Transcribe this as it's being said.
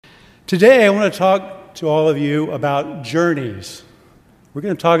Today, I want to talk to all of you about journeys. We're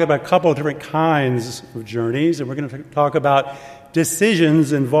going to talk about a couple of different kinds of journeys, and we're going to talk about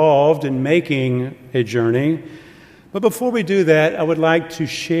decisions involved in making a journey. But before we do that, I would like to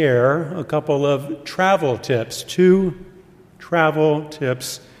share a couple of travel tips, 2 travel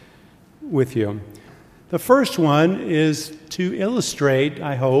tips with you. The first one is to illustrate,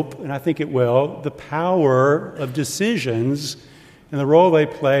 I hope, and I think it will, the power of decisions and the role they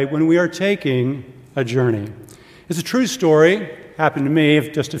play when we are taking a journey. It's a true story, happened to me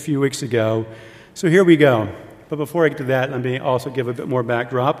just a few weeks ago. So here we go. But before I get to that, let me also give a bit more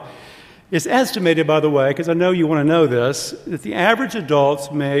backdrop. It's estimated, by the way, because I know you want to know this, that the average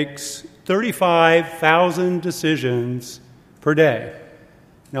adult makes 35,000 decisions per day.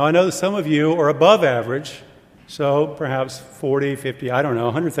 Now, I know some of you are above average, so perhaps 40, 50, I don't know,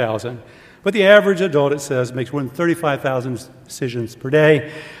 100,000. But the average adult, it says, makes more than 35,000 decisions per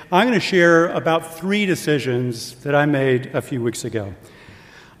day. I'm going to share about 3 decisions that I made a few weeks ago.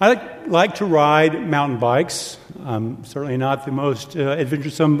 I like to ride mountain bikes. I'm certainly not the most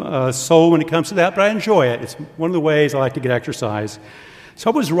adventuresome soul when it comes to that, but I enjoy it. It's one of the ways I like to get exercise. So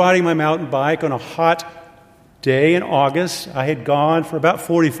I was riding my mountain bike on a hot day in August. I had gone for about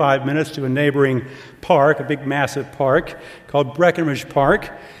 45 minutes to a neighboring park, a big, massive park called Breckenridge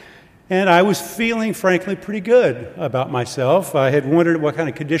Park. And I was feeling, frankly, pretty good about myself. I had wondered what kind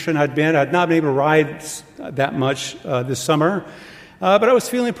of condition I'd been. I'd not been able to ride that much this summer, but I was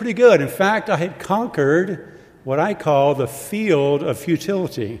feeling pretty good. In fact, I had conquered what I call the field of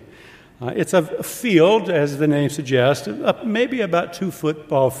futility. It's a field, as the name suggests, maybe about 2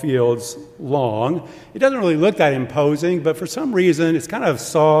 football fields long. It doesn't really look that imposing, but for some reason, it's kind of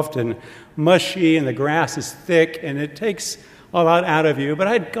soft and mushy, and the grass is thick, and it takes a lot out of you. But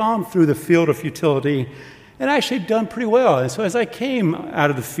I'd gone through the field of futility and actually done pretty well. And so as I came out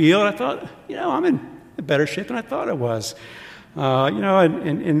of the field, I thought, I'm in better shape than I thought I was. And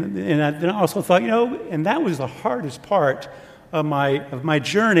I also thought, and that was the hardest part of my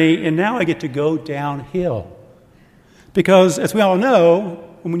journey, and now I get to go downhill. Because as we all know,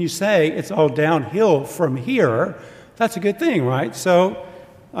 when you say it's all downhill from here, that's a good thing, right? So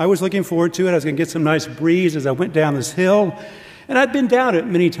I was looking forward to it. I was going to get some nice breeze as I went down this hill. And I'd been down it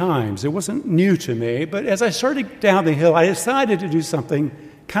many times. It wasn't new to me. But as I started down the hill, I decided to do something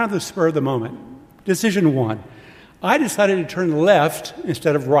kind of the spur of the moment. Decision 1. I decided to turn left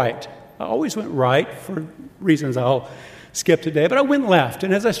instead of right. I always went right for reasons I'll skip today. But I went left.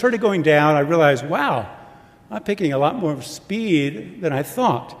 And as I started going down, I realized, wow, I'm picking a lot more speed than I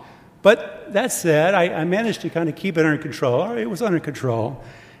thought. But that said, I managed to kind of keep it under control. It was under control.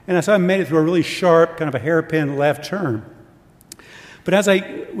 And so I made it through a really sharp, kind of a hairpin left turn. But as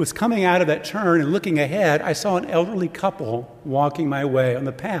I was coming out of that turn and looking ahead, I saw an elderly couple walking my way on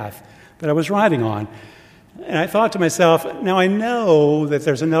the path that I was riding on. And I thought to myself, now I know that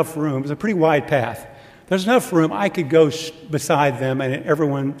there's enough room. It's a pretty wide path. There's enough room. I could go beside them, and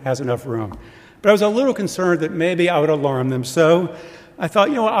everyone has enough room. But I was a little concerned that maybe I would alarm them. So I thought,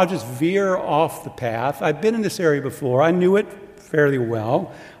 I'll just veer off the path. I've been in this area before. I knew it fairly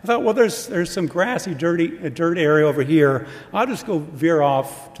well. I thought, well, there's some grassy, dirt area over here. I'll just go veer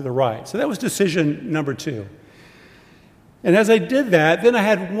off to the right. So that was decision number 2. And as I did that, then I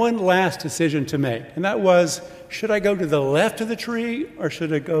had one last decision to make. And that was, should I go to the left of the tree or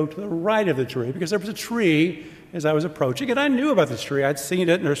should I go to the right of the tree? Because there was a tree as I was approaching, and I knew about this tree. I'd seen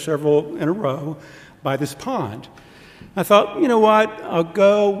it, and there's several in a row by this pond. I thought, you know what, I'll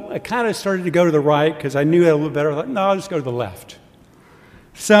go. I kind of started to go to the right because I knew it a little better. I thought, no, I'll just go to the left.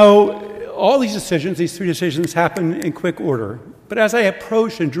 So all these 3 decisions happened in quick order. But as I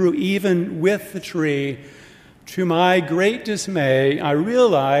approached and drew even with the tree, to my great dismay, I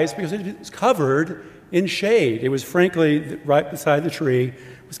realized, because it was covered in shade, it was frankly right beside the tree,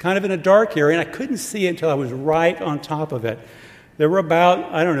 it was kind of in a dark area, and I couldn't see it until I was right on top of it. There were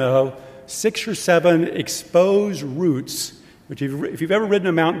about, 6 or 7 exposed roots, which if you've ever ridden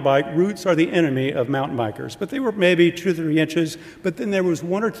a mountain bike, roots are the enemy of mountain bikers. But they were maybe 2 or 3 inches, but then there was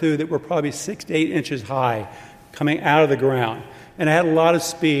 1 or 2 that were probably 6 to 8 inches high coming out of the ground. And I had a lot of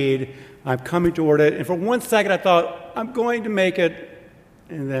speed. I'm coming toward it. And for 1 second, I thought, I'm going to make it.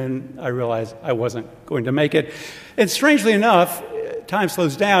 And then I realized I wasn't going to make it. And strangely enough, time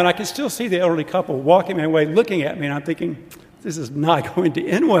slows down. I can still see the elderly couple walking my way, looking at me, and I'm thinking, this is not going to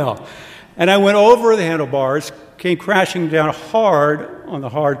end well. And I went over the handlebars, came crashing down hard on the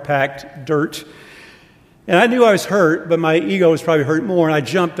hard-packed dirt. And I knew I was hurt, but my ego was probably hurt more, and I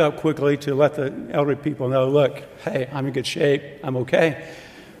jumped up quickly to let the elderly people know, look, hey, I'm in good shape, I'm okay.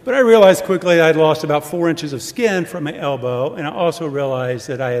 But I realized quickly that I'd lost about 4 inches of skin from my elbow, and I also realized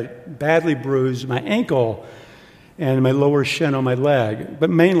that I had badly bruised my ankle and my lower shin on my leg. But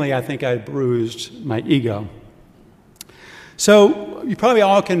mainly, I think I had bruised my ego. So you probably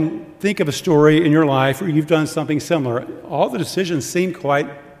all can think of a story in your life where you've done something similar. All the decisions seemed quite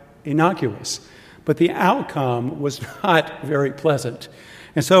innocuous, but the outcome was not very pleasant.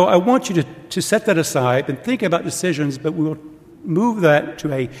 And so I want you to set that aside and think about decisions, but we'll move that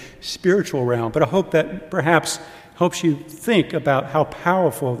to a spiritual realm. But I hope that perhaps helps you think about how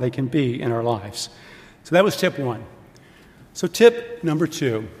powerful they can be in our lives. So that was tip 1. So tip number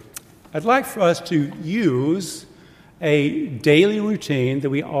 2, I'd like for us to use a daily routine that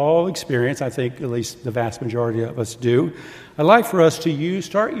we all experience. I think at least the vast majority of us do. I'd like for us to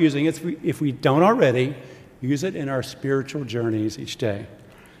start using it, if we don't already, use it in our spiritual journeys each day.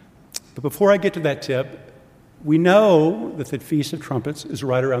 But before I get to that tip, we know that the Feast of Trumpets is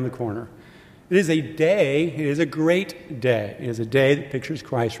right around the corner. It is a great day. It is a day that pictures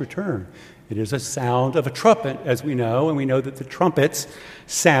Christ's return. It is a sound of a trumpet, as we know, and we know that the trumpet's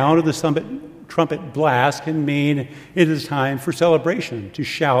sound of the trumpet blast can mean it is time for celebration, to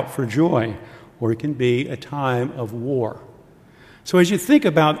shout for joy, or it can be a time of war. So as you think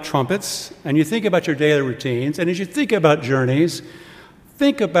about trumpets, and you think about your daily routines, and as you think about journeys,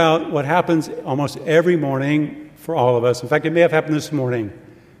 think about what happens almost every morning for all of us. In fact, it may have happened this morning.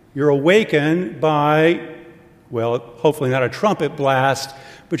 You're awakened by, well, hopefully not a trumpet blast,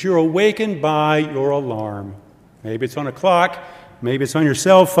 but you're awakened by your alarm. Maybe it's on a clock, maybe it's on your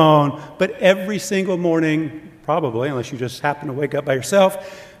cell phone, but every single morning, probably, unless you just happen to wake up by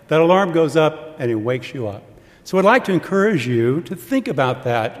yourself, that alarm goes up and it wakes you up. So I'd like to encourage you to think about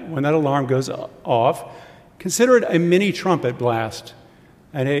that when that alarm goes off. Consider it a mini trumpet blast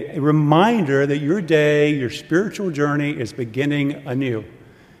and a reminder that your day, your spiritual journey is beginning anew.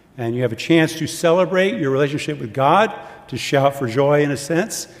 And you have a chance to celebrate your relationship with God, to shout for joy in a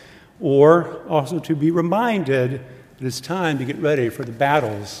sense, or also to be reminded that it's time to get ready for the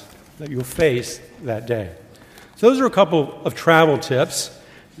battles that you'll face that day. So those are a couple of travel tips.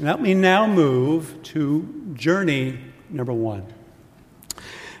 Let me now move to journey number 1.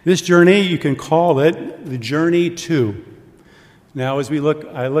 This journey, you can call it the journey to. Now, as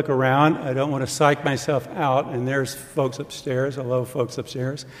I look around, I don't want to psych myself out, and there's folks upstairs. Hello, folks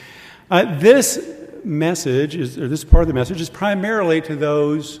upstairs. This part of the message is primarily to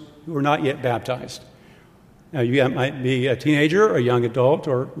those who are not yet baptized. Now, you might be a teenager or a young adult,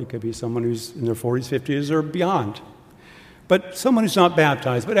 or you could be someone who's in their 40s, 50s, or beyond. But someone who's not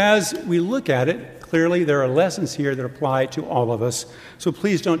baptized. But as we look at it, clearly there are lessons here that apply to all of us. So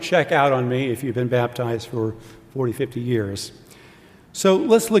please don't check out on me if you've been baptized for 40, 50 years. So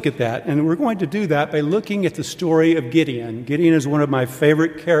let's look at that, and we're going to do that by looking at the story of Gideon. Gideon is one of my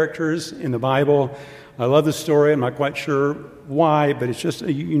favorite characters in the Bible. I love the story. I'm not quite sure why, but it's just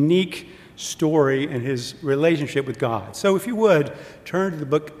a unique story in his relationship with God. So if you would, turn to the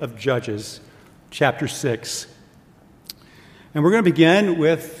book of Judges, chapter 6. And we're going to begin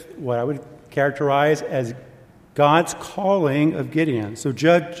with what I would characterize as God's calling of Gideon. So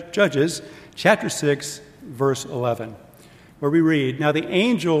Judges, chapter 6, verse 11. Where we read, "Now the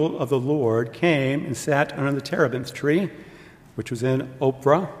angel of the Lord came and sat under the terebinth tree," which was in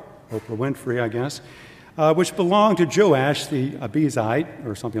Oprah Winfrey, I guess, which belonged to Joash the Abiezrite,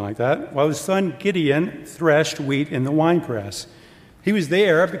 or something like that, while his son Gideon threshed wheat in the winepress. He was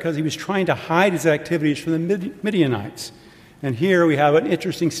there because he was trying to hide his activities from the Midianites. And here we have an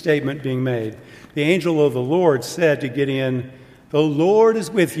interesting statement being made. The angel of the Lord said to Gideon, "The Lord is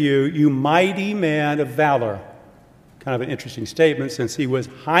with you, you mighty man of valor." Kind of an interesting statement since he was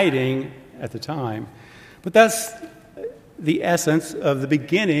hiding at the time. But that's the essence of the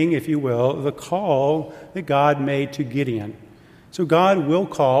beginning, if you will, of the call that God made to Gideon. So God will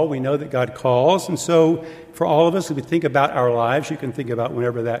call. We know that God calls. And so for all of us, if we think about our lives, you can think about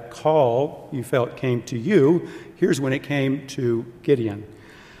whenever that call you felt came to you. Here's when it came to Gideon.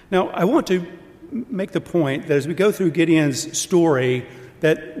 Now, I want to make the point that as we go through Gideon's story,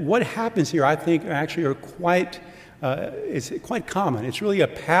 that what happens here, I think, actually are quite common. It's really a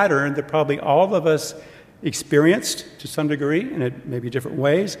pattern that probably all of us experienced to some degree, and it may be different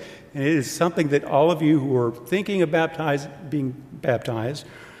ways. And it is something that all of you who are thinking of being baptized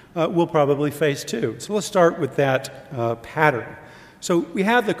will probably face too. So let's start with that pattern. So we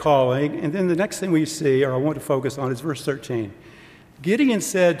have the calling, and then the next thing we see, or I want to focus on, is verse 13. Gideon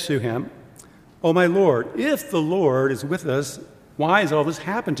said to him, "O my Lord, if the Lord is with us, why has all this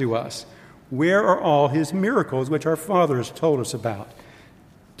happened to us? Where are all his miracles which our fathers told us about?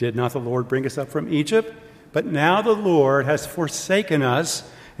 Did not the Lord bring us up from Egypt? But now the Lord has forsaken us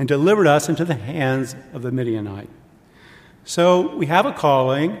and delivered us into the hands of the Midianite. So we have a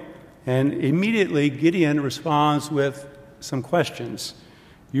calling, and immediately Gideon responds with some questions.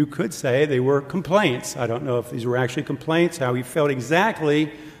 You could say they were complaints. I don't know if these were actually complaints, how he felt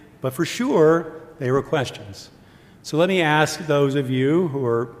exactly, but for sure they were questions. So let me ask those of you who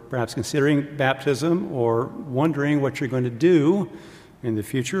are perhaps considering baptism or wondering what you're going to do in the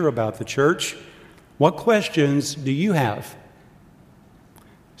future about the church, what questions do you have?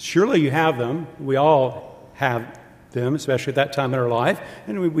 Surely you have them. We all have them, especially at that time in our life,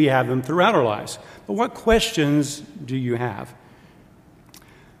 and we have them throughout our lives. But what questions do you have?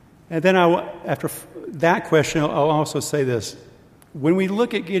 And then after that question, I'll also say this. When we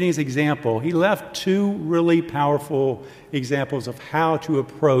look at Gideon's example, he left two really powerful examples of how to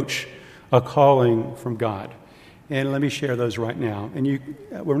approach a calling from God. And let me share those right now. And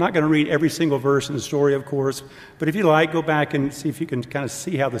we're not going to read every single verse in the story, of course, but if you like, go back and see if you can kind of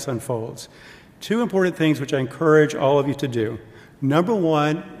see how this unfolds. Two important things which I encourage all of you to do. Number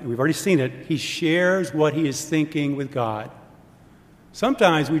one, we've already seen it, he shares what he is thinking with God.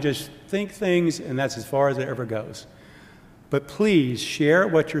 Sometimes we just think things, and that's as far as it ever goes. But please share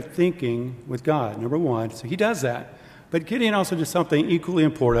what you're thinking with God, number one. So he does that. But Gideon also does something equally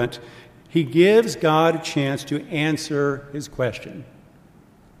important. He gives God a chance to answer his question.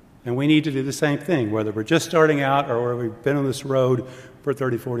 And we need to do the same thing, whether we're just starting out or whether we've been on this road for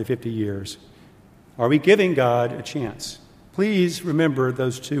 30, 40, 50 years. Are we giving God a chance? Please remember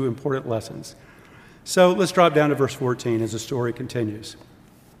those two important lessons. So let's drop down to verse 14 as the story continues.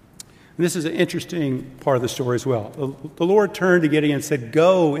 And this is an interesting part of the story as well. The Lord turned to Gideon and said,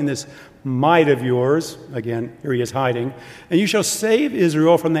 "Go in this might of yours," again, here he is hiding, "and you shall save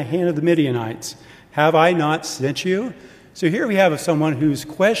Israel from the hand of the Midianites. Have I not sent you?" So here we have someone whose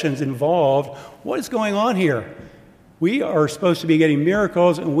questions involved, what is going on here? We are supposed to be getting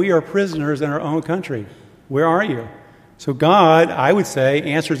miracles, and we are prisoners in our own country. Where are you? So God, I would say,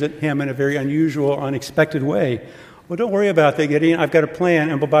 answers him in a very unusual, unexpected way. Well, don't worry about that, Gideon. I've got a plan,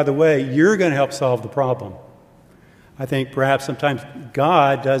 and by the way, you're going to help solve the problem. I think perhaps sometimes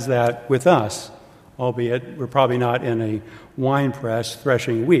God does that with us, albeit we're probably not in a wine press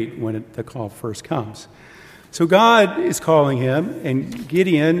threshing wheat when the call first comes. So God is calling him, and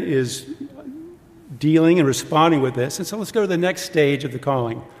Gideon is dealing and responding with this. And so let's go to the next stage of the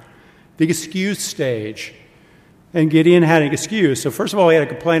calling, the excuse stage. And Gideon had an excuse. So first of all, he had a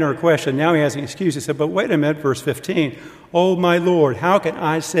complaint or a question. Now he has an excuse. He said, "But wait a minute," verse 15. "Oh, my Lord, how can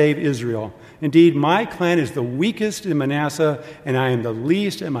I save Israel? Indeed, my clan is the weakest in Manasseh, and I am the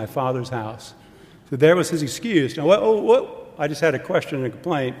least in my father's house." So there was his excuse. Now, I just had a question and a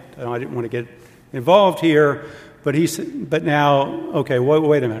complaint. I didn't want to get involved here. But now, okay,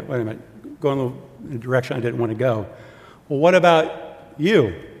 wait a minute. Going in a direction I didn't want to go. Well, what about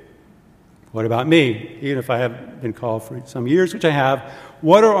you? What about me? Even if I have been called for some years, which I have,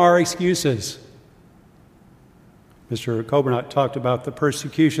 what are our excuses? Mr. Coburnett talked about the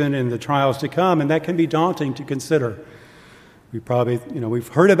persecution and the trials to come, and that can be daunting to consider. We've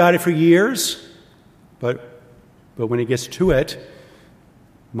heard about it for years, but when it gets to it, it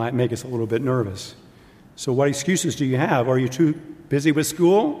might make us a little bit nervous. So what excuses do you have? Are you too busy with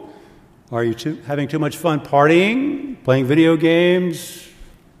school? Are you having too much fun partying, playing video games,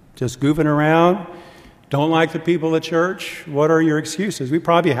 just goofing around? Don't like the people at church? What are your excuses? We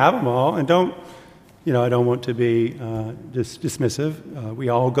probably have them all, and I don't want to be just dismissive. We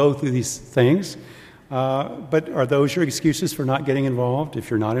all go through these things. But are those your excuses for not getting involved if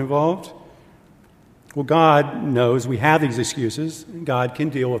you're not involved? Well, God knows we have these excuses. God can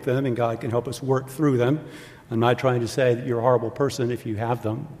deal with them, and God can help us work through them. I'm not trying to say that you're a horrible person if you have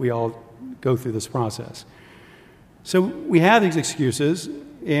them. We all go through this process. So we have these excuses,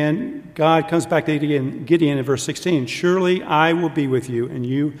 and God comes back to Gideon in verse 16. "Surely I will be with you, and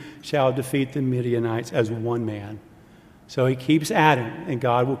you shall defeat the Midianites as one man." So he keeps adding, and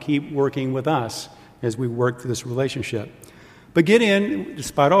God will keep working with us as we work through this relationship. But Gideon,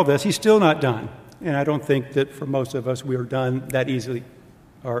 despite all this, he's still not done. And I don't think that for most of us we are done that easily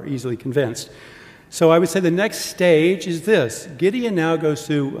or easily convinced. So I would say the next stage is this. Gideon now goes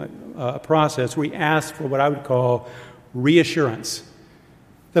through a process where he asks for what I would call reassurance.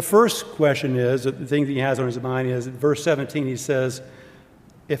 The first question is, the thing that he has on his mind is, in verse 17 he says,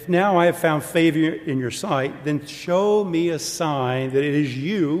 "If now I have found favor in your sight, then show me a sign that it is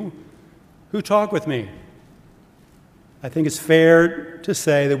you who talk with me." I think it's fair to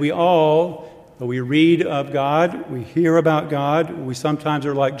say that we read of God, we hear about God, we sometimes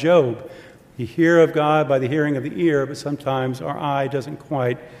are like Job. We hear of God by the hearing of the ear, but sometimes our eye doesn't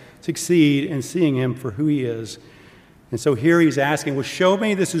quite succeed in seeing him for who he is. And so here he's asking, well, show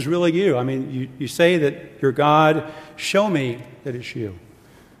me this is really you. I mean, you say that you're God. Show me that it's you.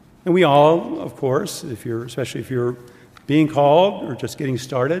 And we all, of course, especially if you're being called or just getting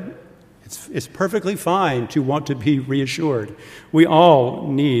started, it's perfectly fine to want to be reassured. We all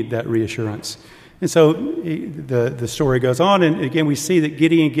need that reassurance. And so the story goes on, and again we see that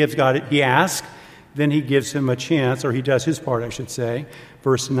Gideon gives God, he asks, then he gives him a chance, or he does his part, I should say.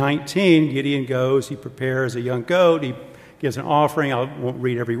 Verse 19, Gideon goes, he prepares a young goat, he gives an offering. I won't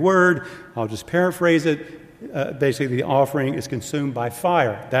read every word, I'll just paraphrase it. Basically, the offering is consumed by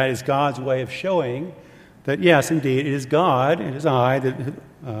fire. That is God's way of showing that, yes, indeed, it is God, it is I, that,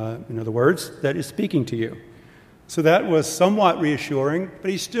 in other words, that is speaking to you. So that was somewhat reassuring,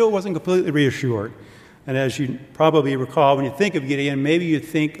 but he still wasn't completely reassured. And as you probably recall, when you think of Gideon, maybe you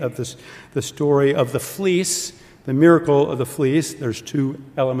think of the story of the fleece, the miracle of the fleece. There's two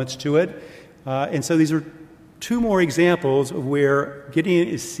elements to it. And so these are two more examples of where Gideon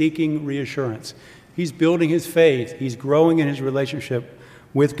is seeking reassurance. He's building his faith. He's growing in his relationship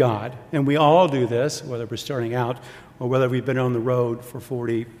with God. And we all do this, whether we're starting out or whether we've been on the road for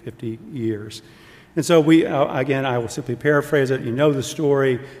 40, 50 years. And so again, I will simply paraphrase it. You know the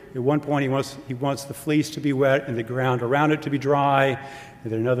story. At one point, he wants the fleece to be wet and the ground around it to be dry.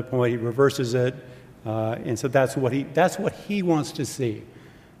 And at another point, he reverses it. And so that's what he wants to see.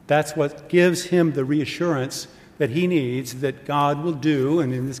 That's what gives him the reassurance that he needs, that God will do,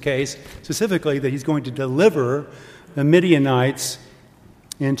 and in this case, specifically, that he's going to deliver the Midianites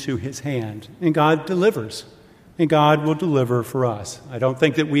into his hand. And God delivers. And God will deliver for us. I don't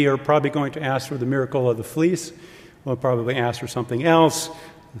think that we are probably going to ask for the miracle of the fleece. We'll probably ask for something else,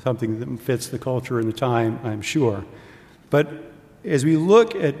 something that fits the culture and the time, I'm sure. But as we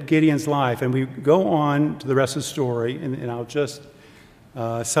look at Gideon's life, and we go on to the rest of the story, and I'll just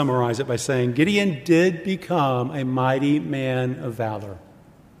summarize it by saying, Gideon did become a mighty man of valor.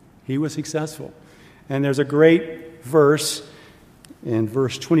 He was successful. And there's a great verse in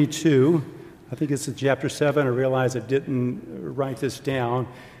verse 22. I think it's in chapter 7. I realize I didn't write this down.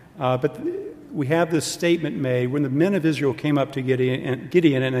 But we have this statement made when the men of Israel came up to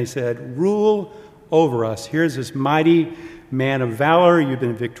Gideon and they said, rule over us. Here's this mighty man of valor. You've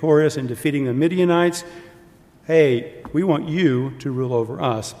been victorious in defeating the Midianites. Hey, we want you to rule over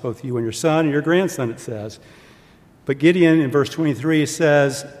us, both you and your son and your grandson, it says. But Gideon, in verse 23,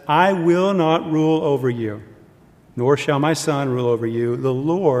 says, I will not rule over you, nor shall my son rule over you. The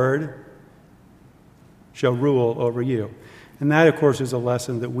Lord shall rule over you. And that, of course, is a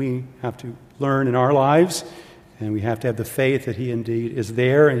lesson that we have to learn in our lives, and we have to have the faith that he indeed is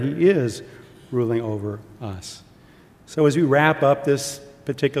there, and he is ruling over us. So as we wrap up this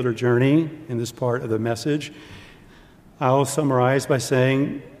particular journey in this part of the message, I'll summarize by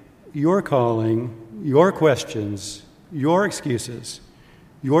saying, your calling, your questions, your excuses,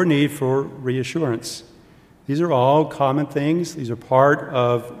 your need for reassurance, these are all common things. These are part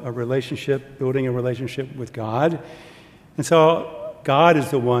of a relationship, building a relationship with God. And so God is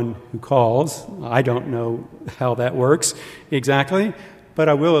the one who calls. I don't know how that works exactly, but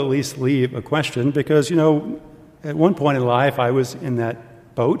I will at least leave a question because, at one point in life I was in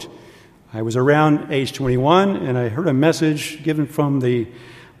that boat. I was around age 21, and I heard a message given from the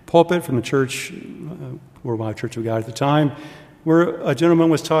pulpit from the church, Worldwide Church of God at the time, where a gentleman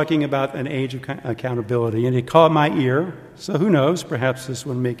was talking about an age of accountability, and it caught my ear. So who knows, perhaps this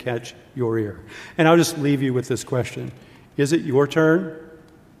one may catch your ear. And I'll just leave you with this question. Is it your turn?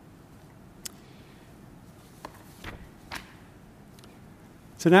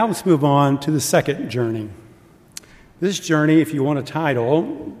 So now let's move on to the second journey. This journey, if you want a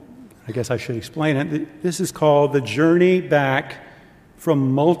title, I guess I should explain it. This is called The Journey Back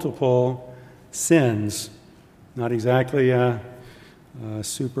from Multiple Sins. Not exactly a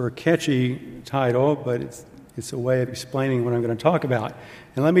super catchy title, but it's a way of explaining what I'm going to talk about.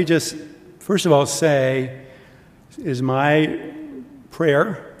 And let me just, first of all, say, it is my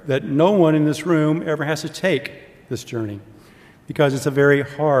prayer that no one in this room ever has to take this journey, because it's a very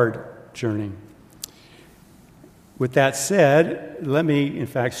hard journey. With that said, let me, in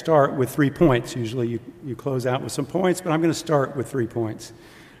fact, start with 3 points. Usually you close out with some points, but I'm going to start with 3 points.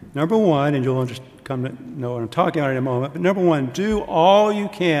 Number one, and you'll come to know what I'm talking about in a moment, but number one, do all you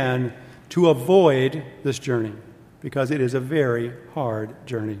can to avoid this journey, because it is a very hard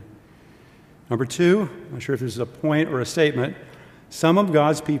journey. Number two, I'm not sure if this is a point or a statement, some of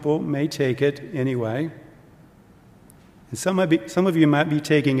God's people may take it anyway, and some of you might be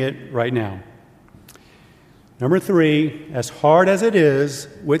taking it right now. Number three, as hard as it is,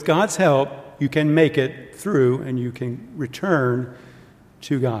 with God's help, you can make it through and you can return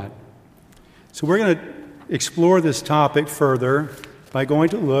to God. So we're going to explore this topic further by going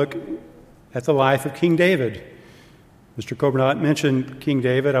to look at the life of King David. Mr. Coburnot mentioned King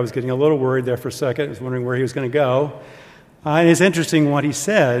David. I was getting a little worried there for a second. I was wondering where he was going to go. And it's interesting what he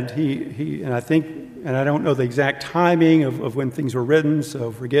said. And I don't know the exact timing of when things were written,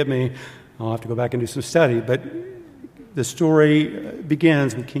 so forgive me. I'll have to go back and do some study. But the story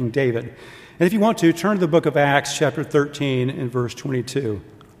begins with King David. And if you want to, turn to the book of Acts, chapter 13, and verse 22.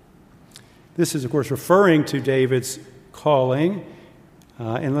 This is, of course, referring to David's calling.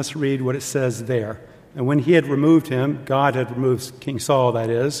 And let's read what it says there. And when he had removed him, God had removed King Saul, that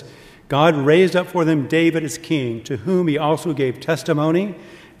is, God raised up for them David as king, to whom he also gave testimony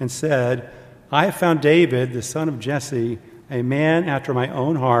and said, I have found David, the son of Jesse, a man after my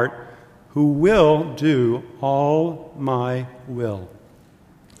own heart, who will do all my will.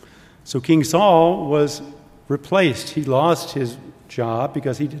 So King Saul was replaced. He lost his job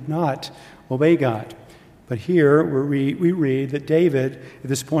because he did not obey God. But here we read that David, at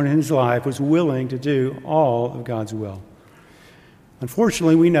this point in his life, was willing to do all of God's will.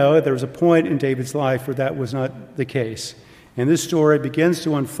 Unfortunately, we know that there was a point in David's life where that was not the case. And this story begins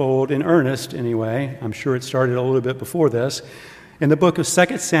to unfold in earnest, anyway. I'm sure it started a little bit before this. In the book of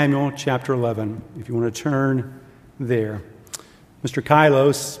 2 Samuel, chapter 11, if you want to turn there. Mr.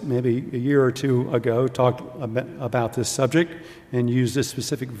 Kylos, maybe a year or two ago, talked about this subject and used this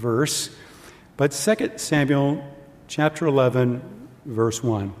specific verse. But 2 Samuel chapter 11, verse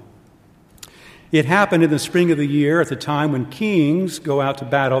 1. It happened in the spring of the year, at the time when kings go out to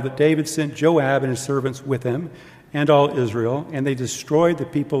battle, that David sent Joab and his servants with him and all Israel, and they destroyed the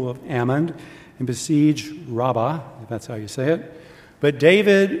people of Ammon and besieged Rabbah, if that's how you say it. But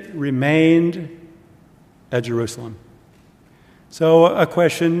David remained at Jerusalem. So a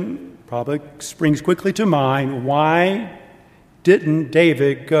question probably springs quickly to mind. Why didn't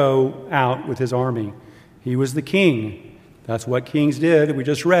David go out with his army? He was the king. That's what kings did. We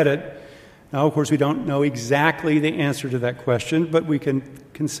just read it. Now, of course, we don't know exactly the answer to that question, but we can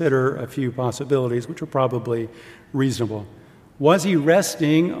consider a few possibilities, which are probably reasonable. Was he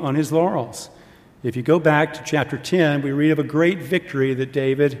resting on his laurels? If you go back to chapter 10, we read of a great victory that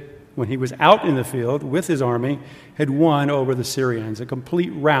David, when he was out in the field with his army, had won over the Syrians, a complete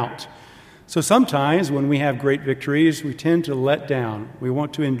rout. So sometimes when we have great victories, we tend to let down. We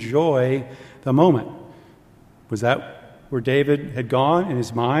want to enjoy the moment. Was that where David had gone in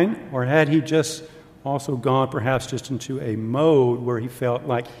his mind? Or had he just also gone perhaps just into a mode where he felt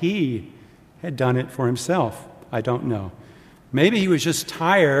like he had done it for himself? I don't know. Maybe he was just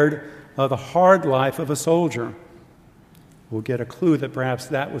tired of the hard life of a soldier. We'll get a clue that perhaps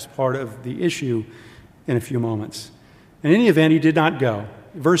that was part of the issue in a few moments. In any event, he did not go.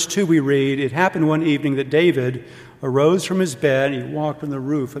 Verse 2 we read, it happened one evening that David arose from his bed and he walked on the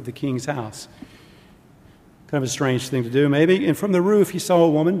roof of the king's house. Kind of a strange thing to do, maybe. And from the roof he saw a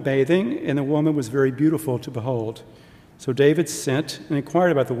woman bathing, and the woman was very beautiful to behold. So David sent and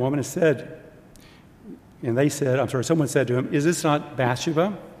inquired about the woman and someone said to him, is this not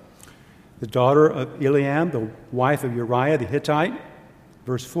Bathsheba, the daughter of Eliam, the wife of Uriah the Hittite?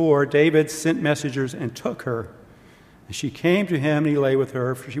 Verse 4, David sent messengers and took her. And she came to him, and he lay with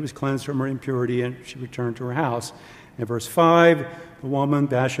her, for she was cleansed from her impurity, and she returned to her house. And verse 5, the woman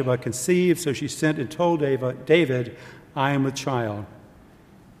Bathsheba conceived, so she sent and told David, I am with child.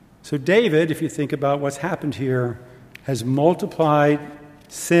 So David, if you think about what's happened here, has multiplied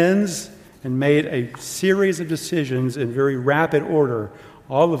sins and made a series of decisions in very rapid order,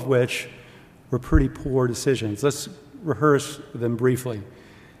 all of which were pretty poor decisions. Let's rehearse them briefly.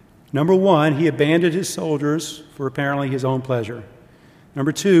 Number 1, he abandoned his soldiers for apparently his own pleasure.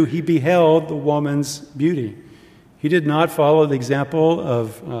 Number 2, he beheld the woman's beauty. He did not follow the example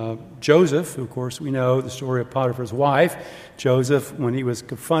of Joseph. Of course, we know the story of Potiphar's wife. Joseph, when he was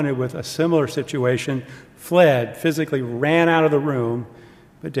confronted with a similar situation, fled, physically ran out of the room,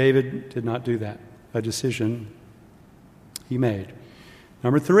 but David did not do that, a decision he made.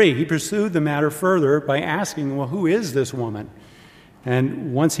 Number 3, he pursued the matter further by asking, well, who is this woman?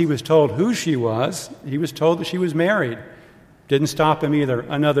 And once he was told who she was, he was told that she was married. Didn't stop him either.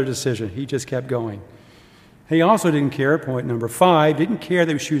 Another decision. He just kept going. He also didn't care, point number 5, didn't care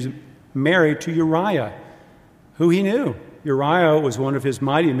that she was married to Uriah, who he knew. Uriah was one of his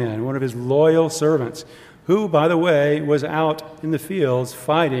mighty men, one of his loyal servants, who, by the way, was out in the fields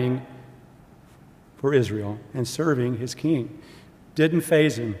fighting for Israel and serving his king. Didn't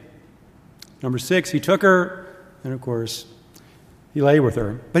faze him. Number 6, he took her, and of course, he lay with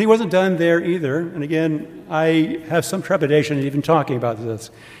her. But he wasn't done there either. And again, I have some trepidation in even talking about this.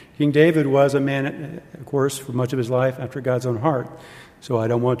 King David was a man, of course, for much of his life after God's own heart. So I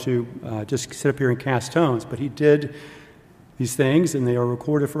don't want to just sit up here and cast stones. But he did these things, and they are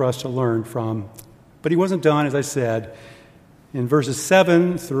recorded for us to learn from. But he wasn't done, as I said. In verses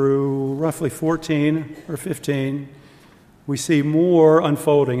 7 through roughly 14 or 15, we see more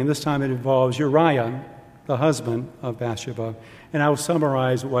unfolding, and this time it involves Uriah, the husband of Bathsheba. And I will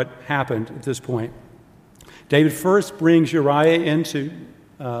summarize what happened at this point. David first brings Uriah into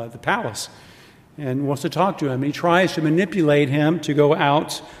the palace and wants to talk to him. He tries to manipulate him to go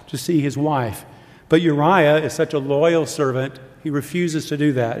out to see his wife. But Uriah is such a loyal servant, he refuses to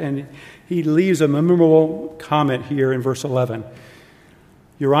do that. And he leaves a memorable comment here in verse 11.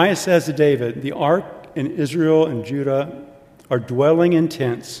 Uriah says to David, "The ark and Israel and Judah are dwelling in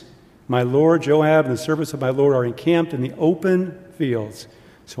tents. My lord Joab and the servants of my lord are encamped in the open fields.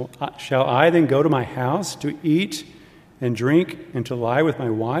 So shall I then go to my house to eat and drink and to lie with my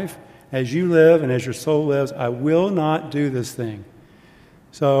wife? As you live and as your soul lives, I will not do this thing."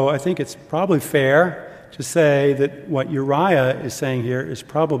 So I think it's probably fair to say that what Uriah is saying here is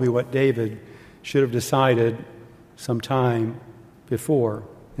probably what David should have decided some time before,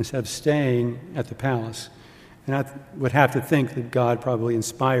 instead of staying at the palace. And I would have to think that God probably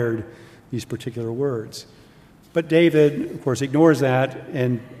inspired these particular words. But David, of course, ignores that,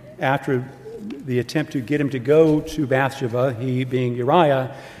 and after the attempt to get him to go to Bathsheba, he being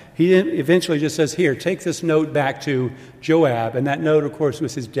Uriah, he eventually just says, "Here, take this note back to Joab." And that note, of course,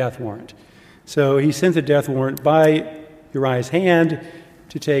 was his death warrant. So he sends a death warrant by Uriah's hand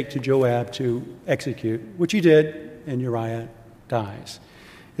to take to Joab to execute, which he did, and Uriah dies.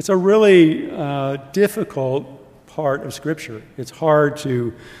 It's a really difficult part of Scripture. It's hard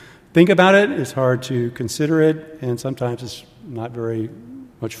to think about it, it's hard to consider it, and sometimes it's not very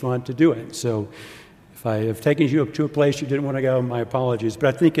much fun to do it. So if I have taken you to a place you didn't want to go, my apologies.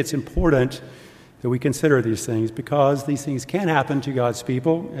 But I think it's important that we consider these things, because these things can happen to God's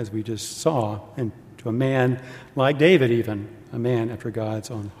people, as we just saw, and to a man like David even, a man after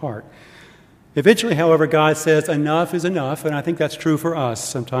God's own heart. Eventually, however, God says enough is enough, and I think that's true for us.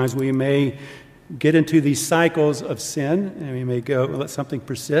 Sometimes we may get into these cycles of sin, and we may go let something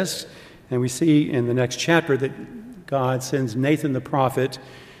persist. And we see in the next chapter that God sends Nathan the prophet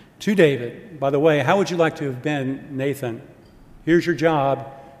to David. By the way, how would you like to have been Nathan? Here's your job.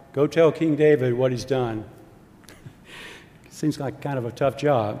 Go tell King David what he's done. Seems like kind of a tough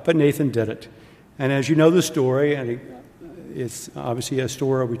job, but Nathan did it. And as you know the story, and it's obviously a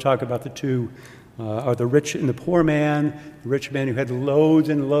story we talk about the two are the rich and the poor man, the rich man who had loads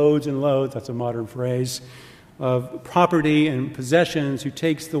and loads and loads, that's a modern phrase, of property and possessions, who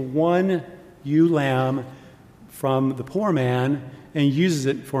takes the one ewe lamb from the poor man and uses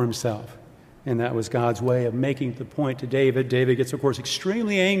it for himself. And that was God's way of making the point to David. David gets, of course,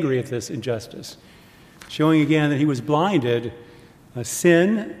 extremely angry at this injustice, showing again that he was blinded.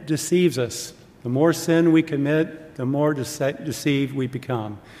 Sin deceives us. The more sin we commit, the more deceived we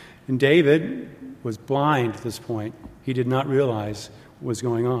become. And David was blind at this point. He did not realize what was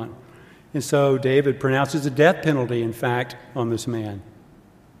going on. And so David pronounces a death penalty, in fact, on this man.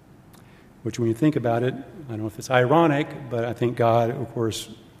 Which, when you think about it, I don't know if it's ironic, but I think God, of course,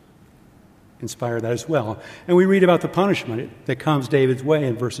 inspired that as well. And we read about the punishment that comes David's way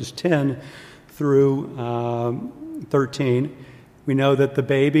in verses 10 through 13. We know that the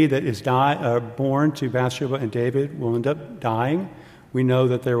baby that is born to Bathsheba and David will end up dying. We know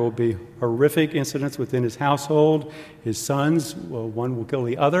that there will be horrific incidents within his household. His sons, one will kill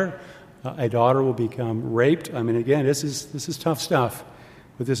the other. A daughter will become raped. I mean, again, this is tough stuff,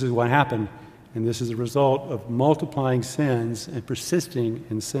 but this is what happened. And this is the result of multiplying sins and persisting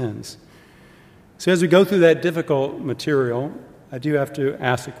in sins. So as we go through that difficult material, I do have to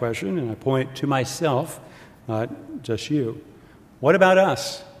ask the question, and I point to myself, not just you. What about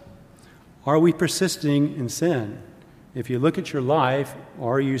us? Are we persisting in sin? If you look at your life,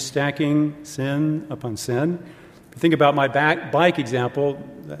 are you stacking sin upon sin? If you think about my bike example,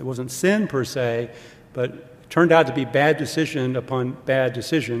 that wasn't sin per se, but it turned out to be bad decision upon bad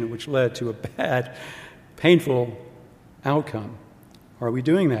decision, which led to a bad, painful outcome. Are we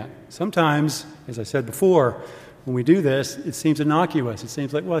doing that? Sometimes, as I said before, when we do this, it seems innocuous. It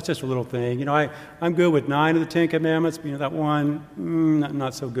seems like, well, it's just a little thing. You know, I'm good with 9 of the 10 commandments, but that one,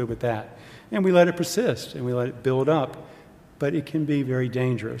 not so good with that. And we let it persist, and we let it build up. But it can be very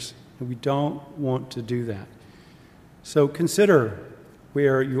dangerous, and we don't want to do that. So consider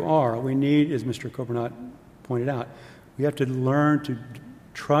where you are. We need, as Mr. Coburnett pointed out, we have to learn to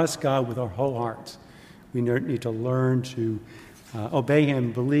trust God with our whole hearts. We need to learn to obey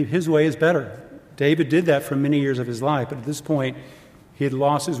Him, believe His way is better. David did that for many years of his life, but at this point, he had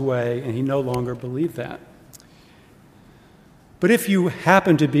lost his way, and he no longer believed that. But if you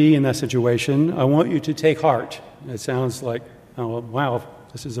happen to be in that situation, I want you to take heart. It sounds like, oh, wow,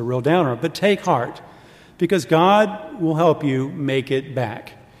 this is a real downer. But take heart, because God will help you make it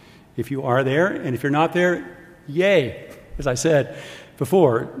back. If you are there, and if you're not there, yay. As I said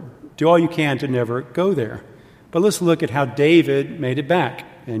before, do all you can to never go there. But let's look at how David made it back.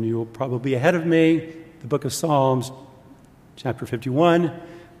 And you'll probably be ahead of me. The book of Psalms, chapter 51.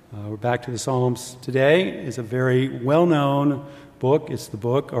 We're back to the Psalms today. It's a very well-known book. It's the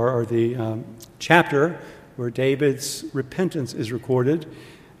book or the chapter where David's repentance is recorded.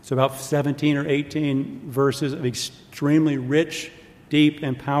 It's about 17 or 18 verses of extremely rich, deep,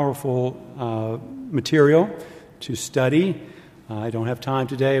 and powerful material to study. I don't have time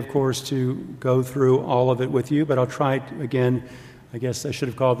today, of course, to go through all of it with you, but I'll try again. I guess I should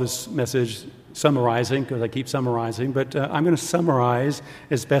have called this message summarizing, because I keep summarizing, but I'm going to summarize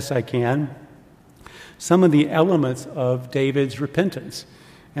as best I can some of the elements of David's repentance.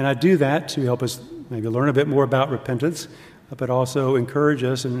 And I do that to help us maybe learn a bit more about repentance, but also encourage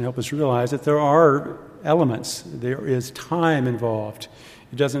us and help us realize that there are elements. There is time involved.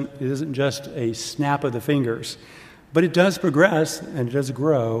 It isn't just a snap of the fingers, but it does progress and it does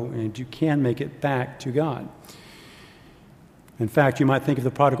grow, and you can make it back to God. In fact, you might think of the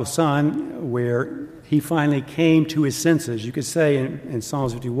prodigal son, where he finally came to his senses. You could say in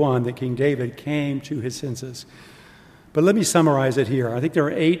Psalms 51 that King David came to his senses. But let me summarize it here. I think there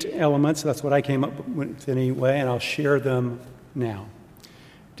are 8 elements. That's what I came up with anyway, and I'll share them now.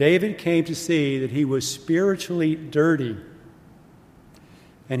 David came to see that he was spiritually dirty,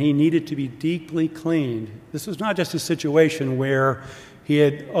 and he needed to be deeply cleaned. This was not just a situation where he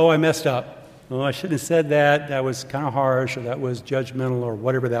had, I messed up. Oh, I shouldn't have said that. That was kind of harsh, or that was judgmental, or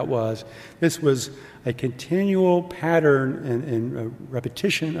whatever that was. This was a continual pattern and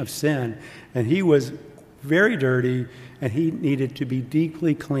repetition of sin, and he was very dirty, and he needed to be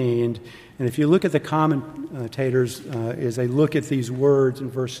deeply cleaned. And if you look at the commentators, as they look at these words in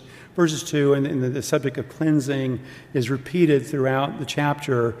verses 2, and the subject of cleansing is repeated throughout the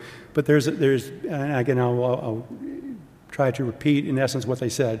chapter, but there's and again, I'll try to repeat in essence what they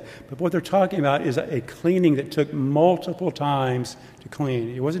said. But what they're talking about is a cleaning that took multiple times to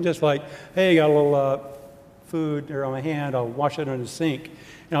clean. It wasn't just like, hey, I got a little food there on my hand, I'll wash it under the sink,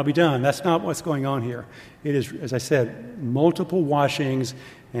 and I'll be done. That's not what's going on here. It is, as I said, multiple washings.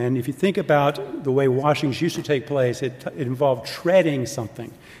 And if you think about the way washings used to take place, it involved treading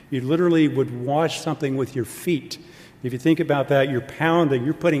something. You literally would wash something with your feet. If you think about that, you're pounding,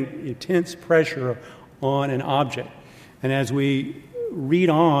 you're putting intense pressure on an object. And as we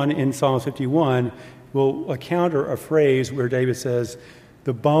read on in Psalm 51, we'll encounter a phrase where David says,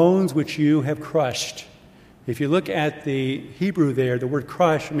 the bones which you have crushed. If you look at the Hebrew there, the word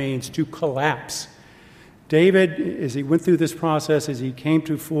crush means to collapse. David, as he went through this process, as he came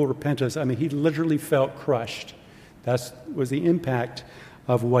to full repentance, he literally felt crushed. That was the impact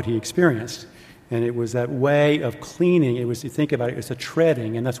of what he experienced. And it was that way of cleaning. It was, you think about it, it's a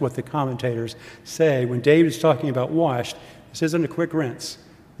treading, and that's what the commentators say. When David's talking about washed, this isn't a quick rinse.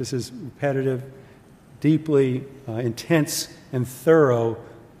 This is repetitive, deeply intense, and thorough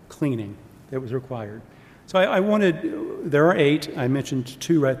cleaning that was required. So there are 8. I mentioned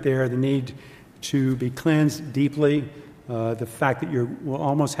 2 right there. The need to be cleansed deeply, the fact that you will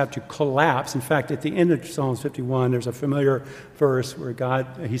almost have to collapse. In fact, at the end of Psalms 51, there's a familiar verse where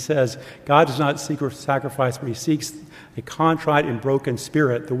he says, God does not seek sacrifice, but he seeks a contrite and broken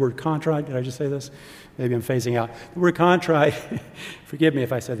spirit. The word contrite, did I just say this? Maybe I'm phasing out. The word contrite, forgive me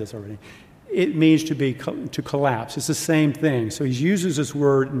if I said this already, it means to collapse. It's the same thing. So he uses this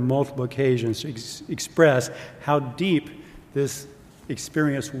word in multiple occasions to express how deep this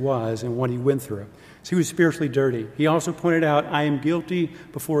experience was and what he went through. So he was spiritually dirty. He also pointed out, I am guilty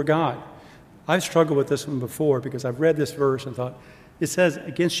before God. I've struggled with this one before because I've read this verse and thought, it says,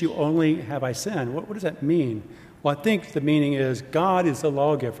 against you only have I sinned. What does that mean? Well, I think the meaning is God is the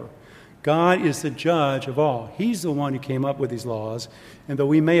lawgiver. God is the judge of all. He's the one who came up with these laws. And though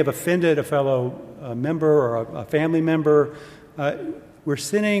we may have offended a fellow member or a family member, we're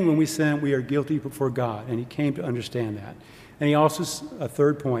sinning. When we sin, we are guilty before God. And he came to understand that. And he also, a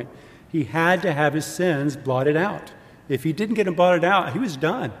third point, he had to have his sins blotted out. If he didn't get them blotted out, he was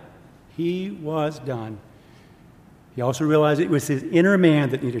done. He was done. He also realized it was his inner man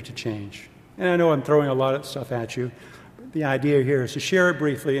that needed to change. And I know I'm throwing a lot of stuff at you. The idea here is to share it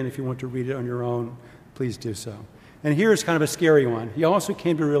briefly, and if you want to read it on your own, please do so. And here's kind of a scary one. He also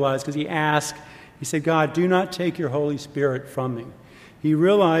came to realize, because he said, God, do not take your Holy Spirit from me. He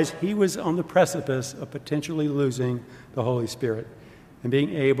realized he was on the precipice of potentially losing the Holy Spirit and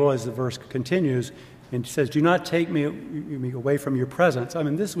being able, as the verse continues, and says, do not take me away from your presence. I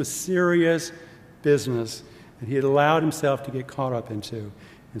mean, this was serious business that he had allowed himself to get caught up into.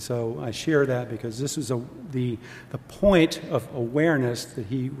 And so I share that because this was the point of awareness that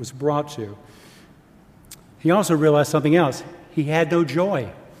he was brought to. He also realized something else. He had no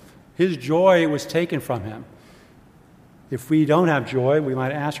joy. His joy was taken from him. If we don't have joy, we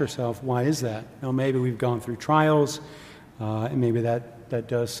might ask ourselves, why is that? Now, maybe we've gone through trials, and maybe that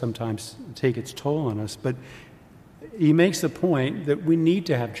does sometimes take its toll on us. But he makes the point that we need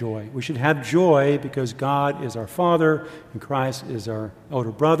to have joy. We should have joy because God is our Father and Christ is our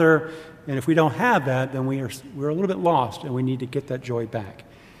older brother. And if we don't have that, then we're a little bit lost, and we need to get that joy back.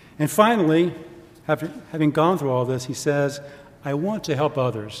 And finally, after having gone through all this, he says, I want to help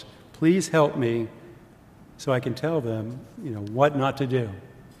others. Please help me so I can tell them, what not to do.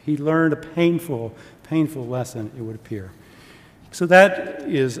 He learned a painful lesson, it would appear. So that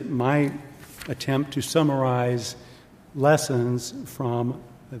is my attempt to summarize lessons from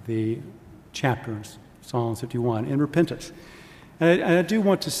the chapters, Psalm 51, in repentance. And I do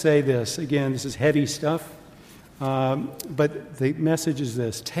want to say this. Again, this is heavy stuff, but the message is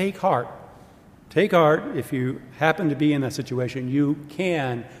this. Take heart. Take heart. If you happen to be in that situation, you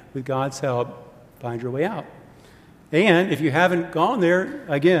can, with God's help, find your way out. And if you haven't gone there,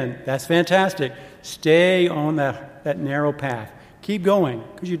 again, that's fantastic. Stay on that narrow path. Keep going,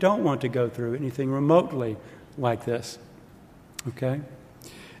 because you don't want to go through anything remotely like this. Okay?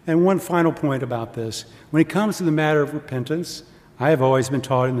 And one final point about this. When it comes to the matter of repentance, I have always been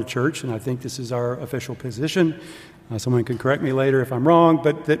taught in the church, and I think this is our official position. Someone can correct me later if I'm wrong,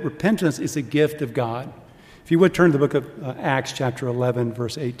 but that repentance is a gift of God. If you would turn to the book of Acts chapter 11,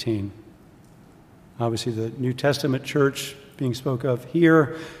 verse 18. Obviously, the New Testament church being spoke of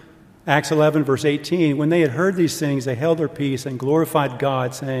here. Acts 11, verse 18. When they had heard these things, they held their peace and glorified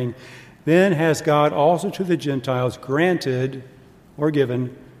God, saying, Then has God also to the Gentiles granted or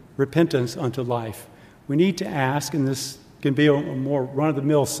given repentance unto life. We need to ask, and this can be a more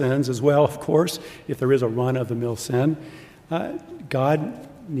run-of-the-mill sins as well, of course, if there is a run-of-the-mill sin. God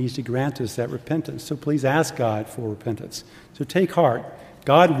needs to grant us that repentance. So please ask God for repentance. So take heart.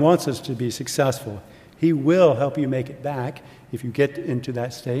 God wants us to be successful. He will help you make it back if you get into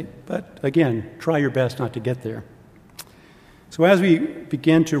that state. But again, try your best not to get there. So as we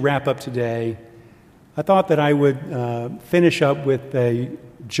begin to wrap up today, I thought that I would finish up with a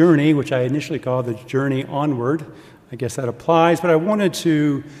journey, which I initially called the journey onward. I guess that applies, but I wanted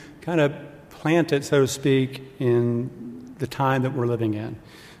to kind of plant it, so to speak, in the time that we're living in.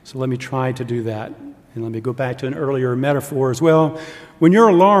 So let me try to do that. And let me go back to an earlier metaphor as well. When your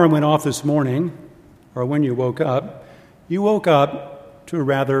alarm went off this morning, or when you woke up to a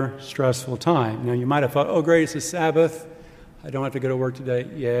rather stressful time. Now, you might have thought, oh, great, it's the Sabbath. I don't have to go to work today.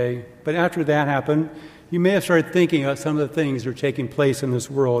 Yay. But after that happened, you may have started thinking of some of the things that are taking place in this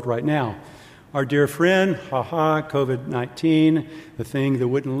world right now. Our dear friend, COVID-19, the thing that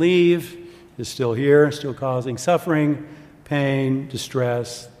wouldn't leave, is still here, still causing suffering, pain,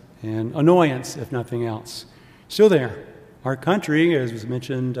 distress, and annoyance, if nothing else. Still there. Our country, as was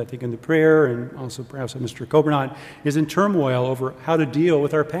mentioned, I think, in the prayer, and also perhaps by Mr. Coburnaut, is in turmoil over how to deal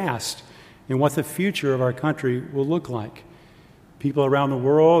with our past and what the future of our country will look like. People around the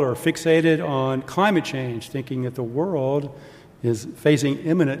world are fixated on climate change, thinking that the world is facing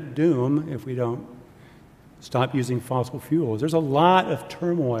imminent doom if we don't stop using fossil fuels. There's a lot of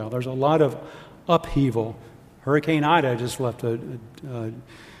turmoil. There's a lot of upheaval. Hurricane Ida just left a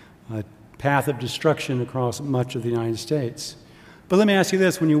path of destruction across much of the United States. But let me ask you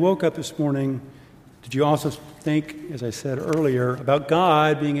this. When you woke up this morning, did you also think, as I said earlier, about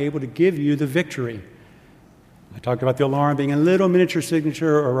God being able to give you the victory? I talked about the alarm being a little miniature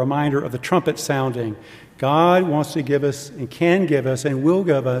signature or reminder of the trumpet sounding. God wants to give us and can give us and will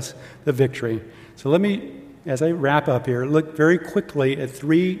give us the victory. So let me, as I wrap up here, look very quickly at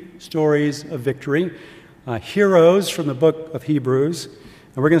 3 stories of victory, heroes from the book of Hebrews,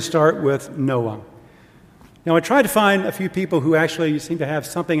 and we're going to start with Noah. Now, I tried to find a few people who actually seem to have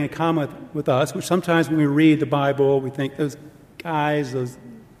something in common with us, which sometimes when we read the Bible, we think those guys, those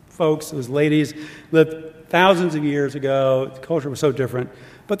folks, those ladies lived thousands of years ago. The culture was so different.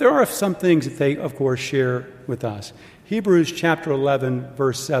 But there are some things that they, of course, share with us. Hebrews chapter 11,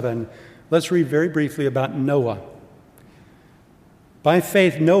 verse 7. Let's read very briefly about Noah. By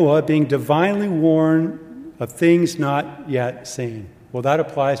faith, Noah, being divinely warned of things not yet seen. Well, that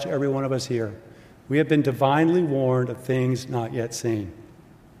applies to every one of us here. We have been divinely warned of things not yet seen.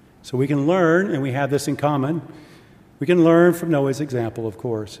 So we can learn, and we have this in common, we can learn from Noah's example, of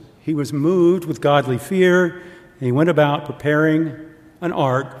course. He was moved with godly fear, and he went about preparing an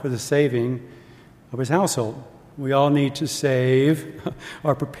ark for the saving of his household. We all need to save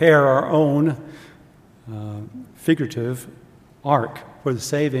or prepare our own figurative ark for the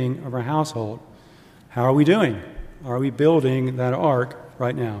saving of our household. How are we doing? Are we building that ark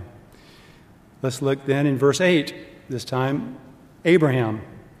right now? Let's look then in verse 8. This time, Abraham.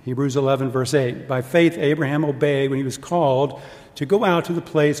 Hebrews 11, verse 8. By faith, Abraham obeyed when he was called to go out to the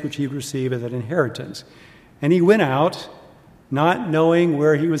place which he would receive as an inheritance. And he went out, not knowing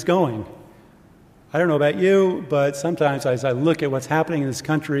where he was going. I don't know about you, but sometimes as I look at what's happening in this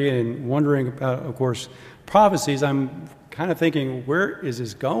country and wondering about, of course, prophecies, I'm kind of thinking, where is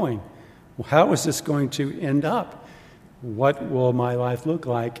this going? How is this going to end up? What will my life look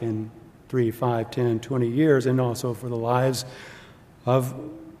like in 3, 5, 10, 20 years, and also for the lives of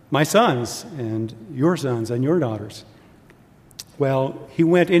my sons and your daughters? Well, he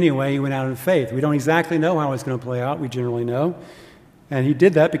went anyway. He went out in faith. We don't exactly know how it's going to play out. We generally know. And he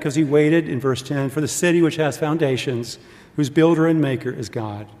did that because he waited, in verse 10, for the city which has foundations, whose builder and maker is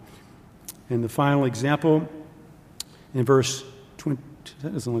God. And the final example in verse 20.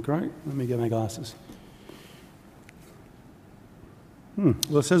 That doesn't look right. Let me get my glasses.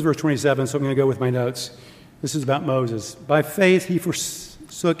 Well, it says verse 27, so I'm going to go with my notes. This is about Moses. By faith he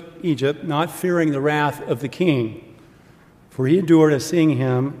forsook Egypt, not fearing the wrath of the king, for he endured as seeing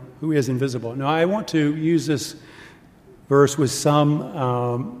him who is invisible. Now, I want to use this verse with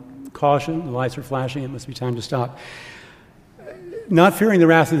some caution. The lights are flashing. It must be time to stop. Not fearing the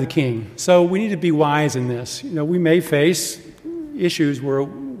wrath of the king. So we need to be wise in this. We may face issues where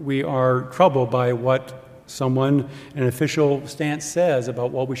we are troubled by what someone, an official stance says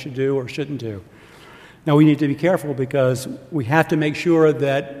about what we should do or shouldn't do. Now, we need to be careful because we have to make sure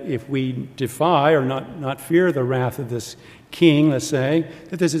that if we defy or not fear the wrath of this king, let's say,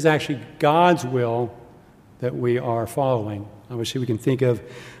 that this is actually God's will that we are following. Obviously, we can think of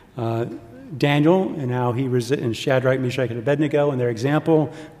Daniel and how and Shadrach, Meshach, and Abednego and their example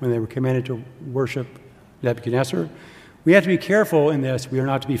when they were commanded to worship Nebuchadnezzar. We have to be careful in this. We are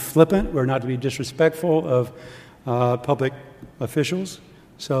not to be flippant. We are not to be disrespectful of public officials.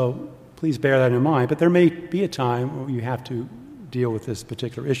 So please bear that in mind. But there may be a time where you have to deal with this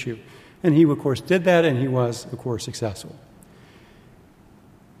particular issue. And he, of course, did that, and he was, of course, successful.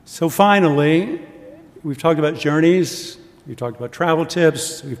 So finally, we've talked about journeys. We've talked about travel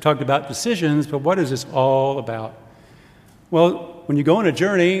tips. We've talked about decisions. But what is this all about? Well, when you go on a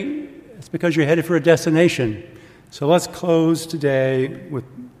journey, it's because you're headed for a destination. So let's close today with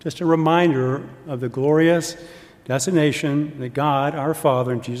just a reminder of the glorious destination that God, our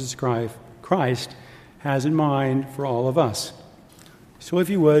Father, and Jesus Christ has in mind for all of us. So if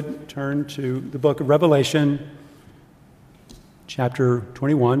you would, turn to the book of Revelation, chapter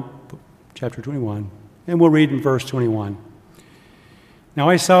 21, and we'll read in verse 21. Now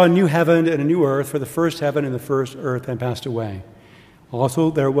I saw a new heaven and a new earth, for the first heaven and the first earth had passed away.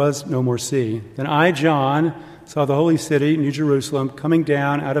 Also there was no more sea. Then I, John, saw the holy city, New Jerusalem, coming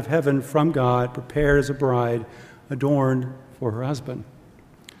down out of heaven from God, prepared as a bride, adorned for her husband.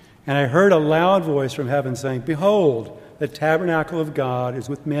 And I heard a loud voice from heaven saying, Behold, the tabernacle of God is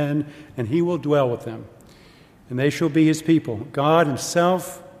with men, and he will dwell with them. And they shall be his people. God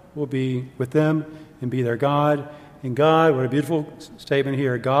himself will be with them and be their God. And God, what a beautiful statement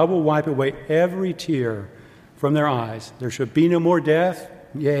here, God will wipe away every tear from their eyes. There shall be no more death,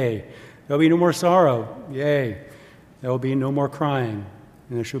 yea. There will be no more sorrow, yea. There will be no more crying,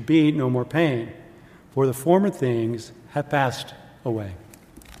 and there shall be no more pain, for the former things have passed away.